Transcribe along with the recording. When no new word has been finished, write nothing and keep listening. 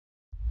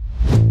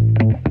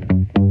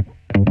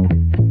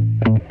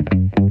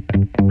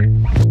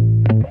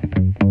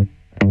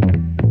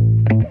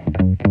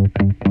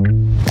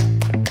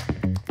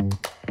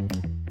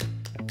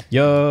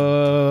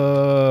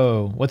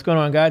Yo, what's going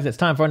on, guys? It's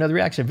time for another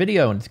reaction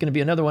video, and it's going to be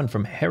another one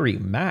from Harry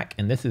Mack,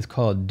 and this is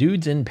called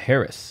Dudes in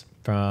Paris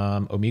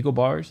from Omegle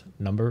Bars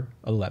number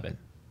 11.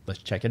 Let's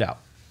check it out.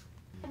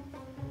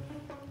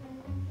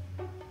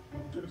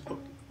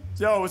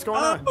 Yo, what's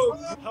going on?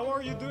 How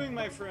are you doing,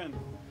 my friend?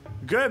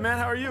 Good, man.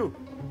 How are you?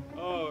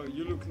 Oh,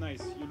 you look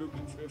nice. You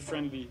look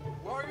friendly.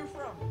 Where are you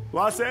from?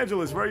 Los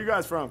Angeles. Where are you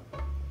guys from?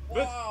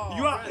 But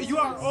you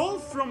are all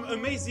from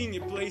amazing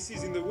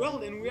places in the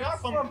world, and we are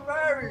from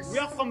Paris. We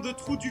are from the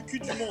trou du cul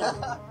du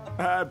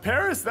monde.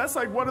 Paris. That's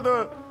like one of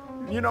the,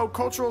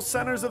 cultural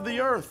centers of the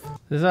earth.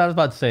 This is what I was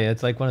about to say.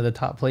 It's like one of the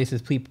top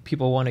places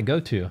people want to go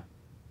to.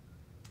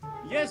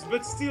 Yes,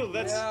 but still,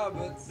 that's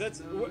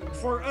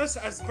for us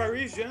as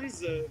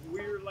Parisians.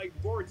 We're like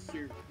bored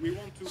here. We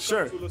want to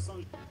come to Los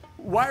Angeles.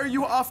 Why are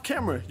you off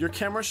camera? You're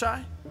camera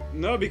shy?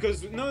 No,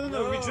 because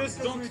no, we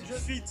just don't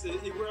fit.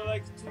 We're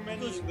like too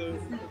many in the.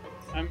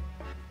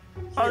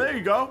 Oh, there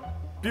you go.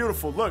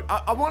 Beautiful. Look,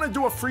 I want to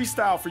do a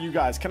freestyle for you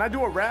guys. Can I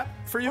do a rap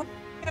for you?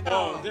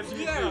 Oh,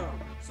 definitely. Yeah.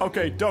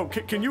 Okay, dope.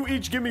 Can you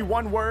each give me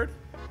one word?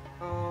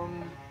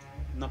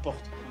 N'importe.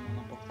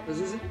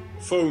 Vas-y.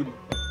 Phone.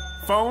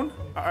 Phone.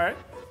 All right.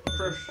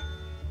 Crush.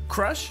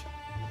 Crush.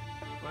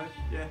 Ouais.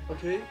 Yeah.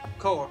 Okay.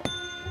 Car.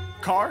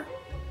 Car.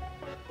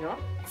 Yeah.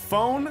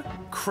 Phone,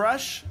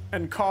 crush,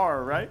 and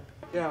car, right?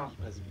 Yeah. All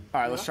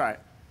right, let's try it.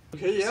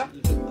 Okay, yeah.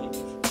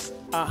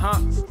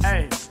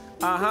 Hey,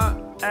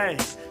 hey.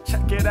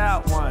 Check it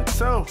out. 1,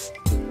 2.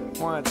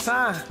 One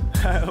time.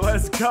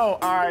 Let's go.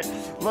 All right.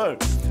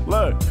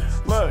 Look.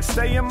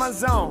 Stay in my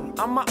zone.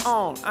 I'm my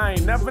own. I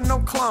ain't never no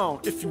clone.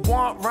 If you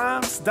want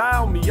rhymes,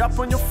 dial me up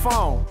on your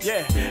phone.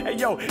 Yeah. Hey,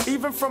 yo,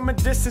 even from a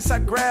distance, I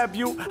grab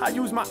you. I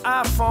use my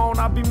iPhone.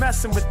 I'll be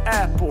messing with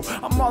Apple.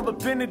 I'm all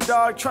up in it,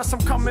 dog. Trust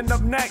I'm coming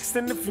up next.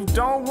 And if you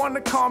don't want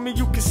to call me,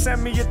 you can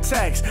send me a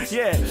text.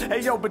 Yeah.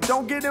 Hey, yo, but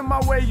don't get in my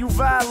way. You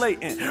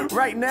violating.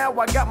 Right now,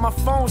 I got my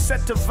phone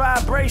set to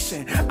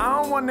vibration. I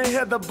don't want to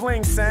hear the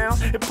bling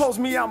sound. It pulls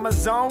me out my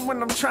zone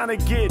when I'm trying to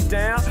get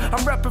down.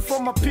 I'm repping for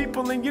my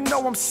people, and you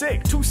know I'm sick.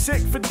 Too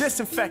sick for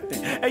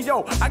disinfecting. Hey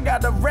yo, I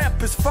got a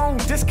rapper's phone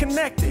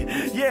disconnected.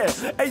 Yeah,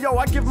 hey yo,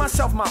 I give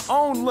myself my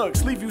own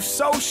looks. Leave you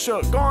so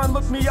shook. Go and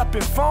look me up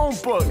in phone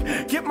book.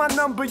 Get my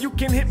number, you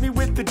can hit me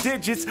with the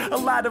digits. A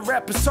lot of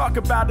rappers talk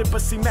about it,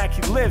 but see Mack,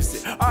 he lives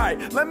it.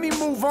 Alright, let me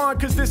move on,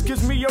 cause this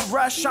gives me a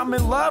rush. I'm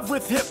in love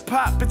with hip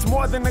hop, it's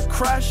more than a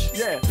crush.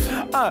 Yeah,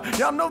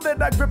 y'all know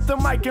that I grip the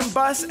mic and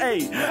bust.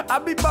 Ayy, I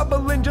be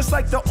bubbling just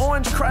like the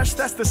orange crush,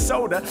 that's the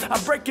soda. I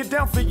break it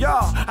down for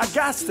y'all, I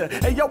got to.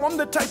 Hey yo, I'm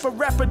the type of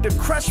rapper to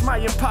crush my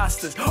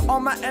imposters. All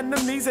my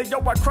enemies, hey yo,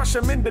 I crush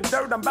them in the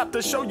dirt. I'm about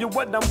to show you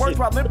what I'm worth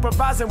while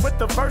improvising with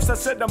the verse. I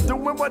said I'm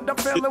doing what I'm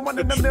feeling, 1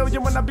 in a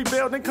million when I be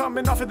building.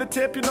 Coming off of the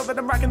tip, you know that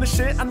I'm rocking the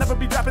shit. I never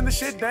be dropping the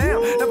shit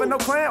down. Never no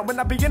clown. When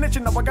I be in it,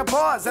 you know I got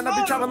bars. And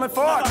I be traveling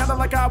far, kinda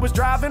like I was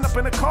driving up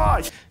in a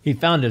car. He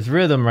found his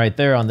rhythm right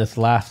there on this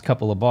last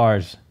couple of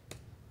bars.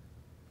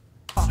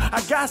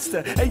 I got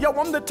to. Hey yo,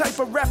 I'm the type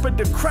of rapper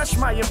to crush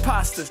my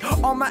imposters.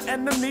 All my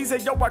enemies, hey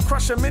yo, I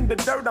crush them in the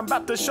dirt. I'm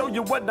about to show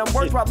you what I'm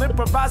worth while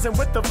improvising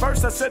with the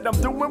verse. I said I'm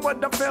doing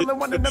what I'm feeling,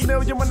 1 in a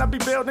million when I be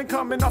building.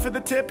 Coming off of the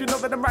tip, you know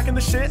that I'm rocking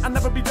the shit. I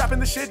never be dropping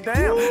the shit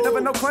down. Never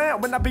no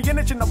clown. When I be in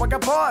it, you know I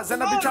got bars.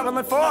 And I be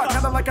traveling far,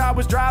 kinda like I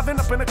was driving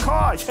up in a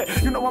car. Yeah,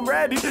 you know I'm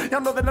ready.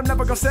 Y'all know that I'm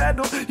never gonna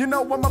settle. You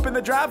know I'm up in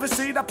the driver's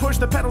seat. I push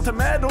the pedal to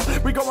metal.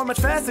 We going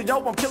much faster,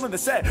 yo, I'm killing the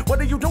set. What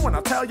are you doing?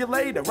 I'll tell you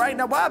later. Right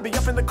now I be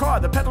up in the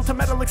car, the pedal to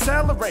metal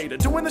accelerator,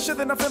 doing the shit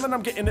that I'm feeling,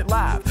 I'm getting it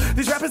live.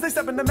 These rappers, they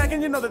step in the Mack,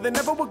 and you know that they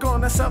never were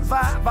gonna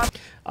survive.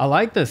 I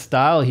like the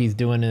style he's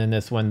doing in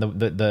this one.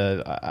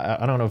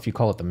 I don't know if you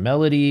call it the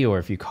melody or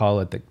if you call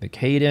it the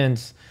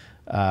cadence.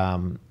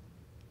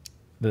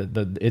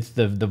 It's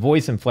the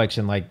voice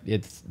inflection. Like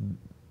it's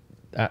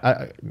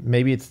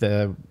maybe it's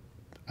the,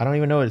 I don't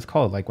even know what it's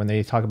called. Like when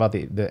they talk about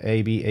the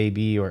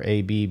ABAB or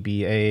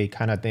ABBA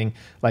kind of thing.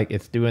 Like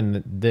it's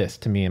doing this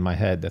to me in my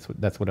head.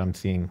 That's what I'm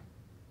seeing.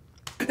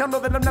 Y'all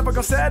know that I'm never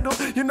gonna settle.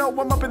 You know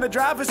I'm up in the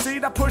driver's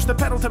seat. I push the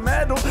pedal to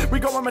metal.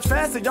 We going much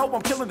faster, yo,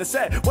 I'm killing the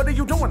set. What are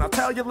you doing? I'll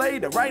tell you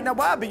later. Right now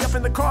I be up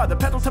in the car, the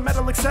pedal to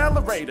metal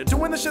accelerator,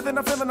 doing the shit that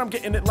I'm feeling, I'm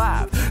getting it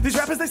live. These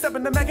rappers, they step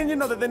in the Mack, and you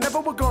know that they never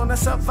were gonna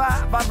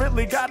survive. I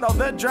really got all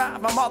the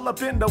drive, I'm all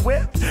up in the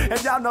whip.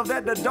 And y'all know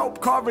that the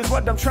dope car is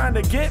what I'm trying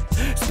to get.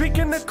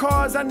 Speaking of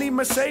cars, I need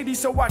Mercedes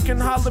so I can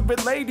holler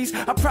at ladies.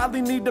 I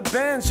probably need the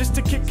Benz just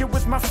to kick it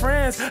with my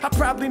friends. I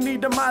probably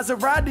need the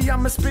Maserati,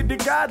 I'ma spit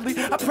it godly.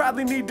 I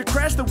probably need to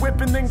crash the whip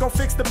and then go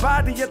fix the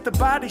body at the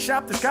body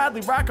shop. This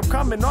godly rock, I'm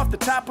coming off the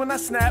top when I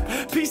snap.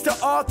 Peace to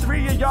all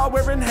 3 of y'all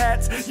wearing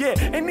hats. Yeah,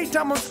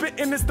 anytime I'm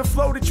spitting, it's the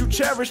flow that you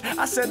cherish.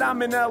 I said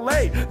I'm in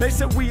LA, they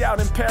said we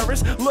out in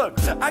Paris. Look,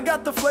 I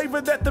got the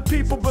flavor that the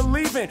people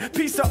believe in.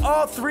 Peace to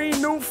all 3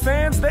 new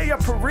fans, they are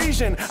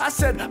Parisian. I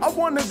said I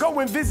wanna go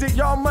and visit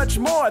y'all much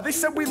more. They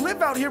said we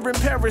live out here in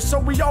Paris, so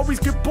we always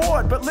get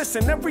bored. But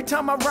listen, every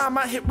time I rhyme,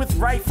 I hit with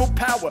rightful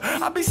power.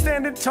 I be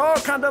standing tall,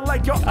 kinda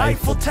like your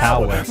Eiffel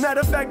Tower. Matter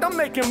Matter of fact, I'm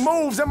making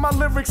moves and my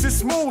lyrics is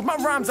smooth. My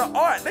rhymes are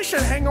art, they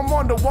should hang them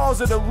on the walls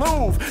of the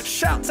Louvre.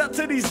 Shouts out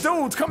to these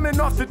dudes coming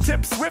off the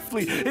tip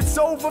swiftly. It's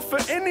over for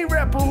any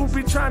rapper who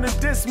be trying to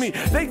diss me.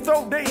 They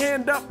throw their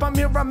hand up, I'm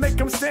here, I make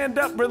them stand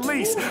up,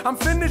 release. I'm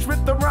finished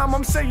with the rhyme,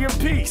 I'm saying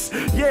peace.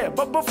 Yeah,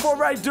 but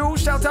before I do,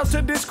 shout out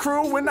to this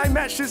crew. When I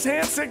match his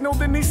hand signal,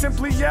 then he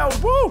simply yelled,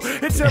 woo!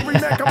 It's every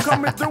Mack, I'm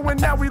coming through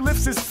and now he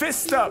lifts his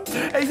fist up.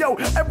 Hey yo,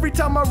 every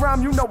time I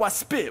rhyme, you know I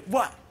spit.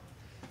 What?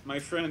 My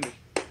friend.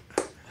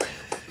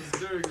 It's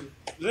very good.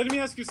 Let me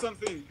ask you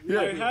something.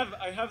 Yeah.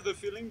 I have the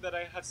feeling that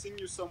I have seen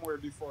you somewhere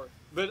before,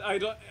 but I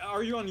don't.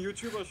 Are you on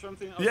YouTube or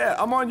something? Yeah,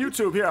 I'm on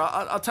YouTube. Here,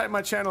 I'll type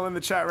my channel in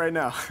the chat right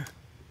now.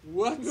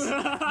 What? No!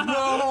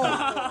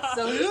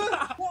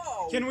 Sérieux?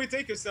 Wow! Can we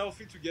take a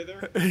selfie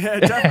together? Yeah,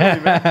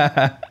 definitely,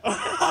 man.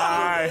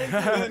 Alright.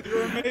 Man,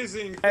 you're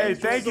amazing. Hey,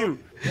 thank you.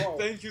 Wow.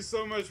 Thank you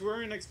so much. We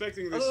weren't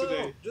expecting this No,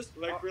 today. just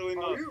like really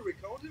not. Are you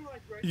recording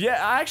like right?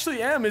 Yeah, I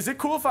actually am. Is it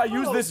cool if I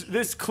use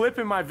this clip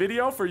in my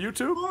video for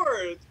YouTube?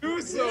 Sure,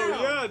 do so.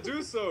 Yeah,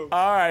 do so.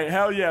 All right,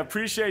 hell yeah.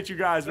 Appreciate you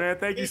guys, man.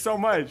 Thank you so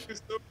much. Thank you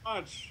so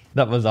much.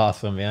 That was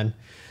awesome, man.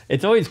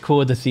 It's always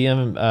cool to see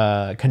him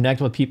connect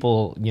with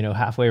people, you know,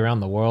 halfway around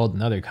the world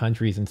and other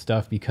countries and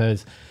stuff,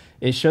 because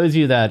it shows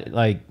you that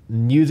like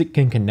music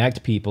can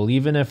connect people,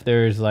 even if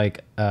there's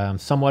like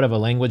somewhat of a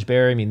language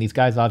barrier. I mean, these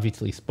guys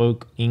obviously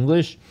spoke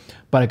English,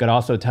 but I could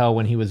also tell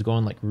when he was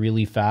going like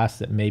really fast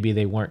that maybe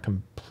they weren't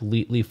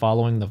completely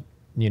following the,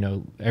 you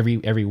know,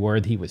 every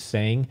word he was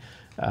saying.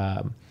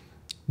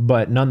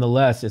 But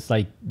nonetheless, it's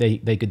like they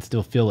could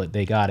still feel it.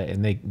 They got it.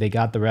 And they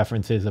got the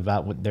references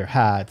about what their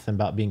hats and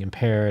about being in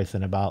Paris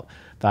and about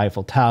the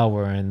Eiffel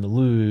Tower and the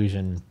Luge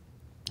and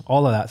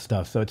all of that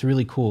stuff. So it's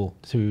really cool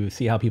to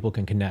see how people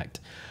can connect.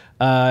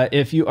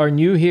 If you are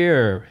new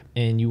here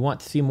and you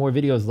want to see more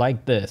videos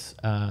like this,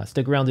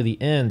 stick around to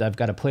the end. I've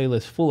got a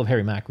playlist full of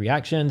Harry Mack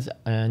reactions,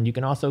 and you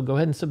can also go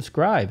ahead and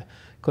subscribe.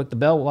 Click the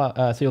bell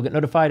so you'll get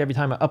notified every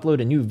time I upload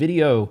a new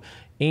video.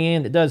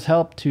 And it does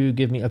help to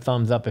give me a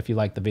thumbs up if you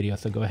like the video,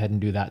 so go ahead and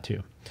do that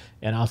too.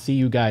 And I'll see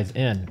you guys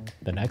in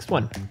the next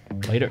one.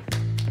 Later.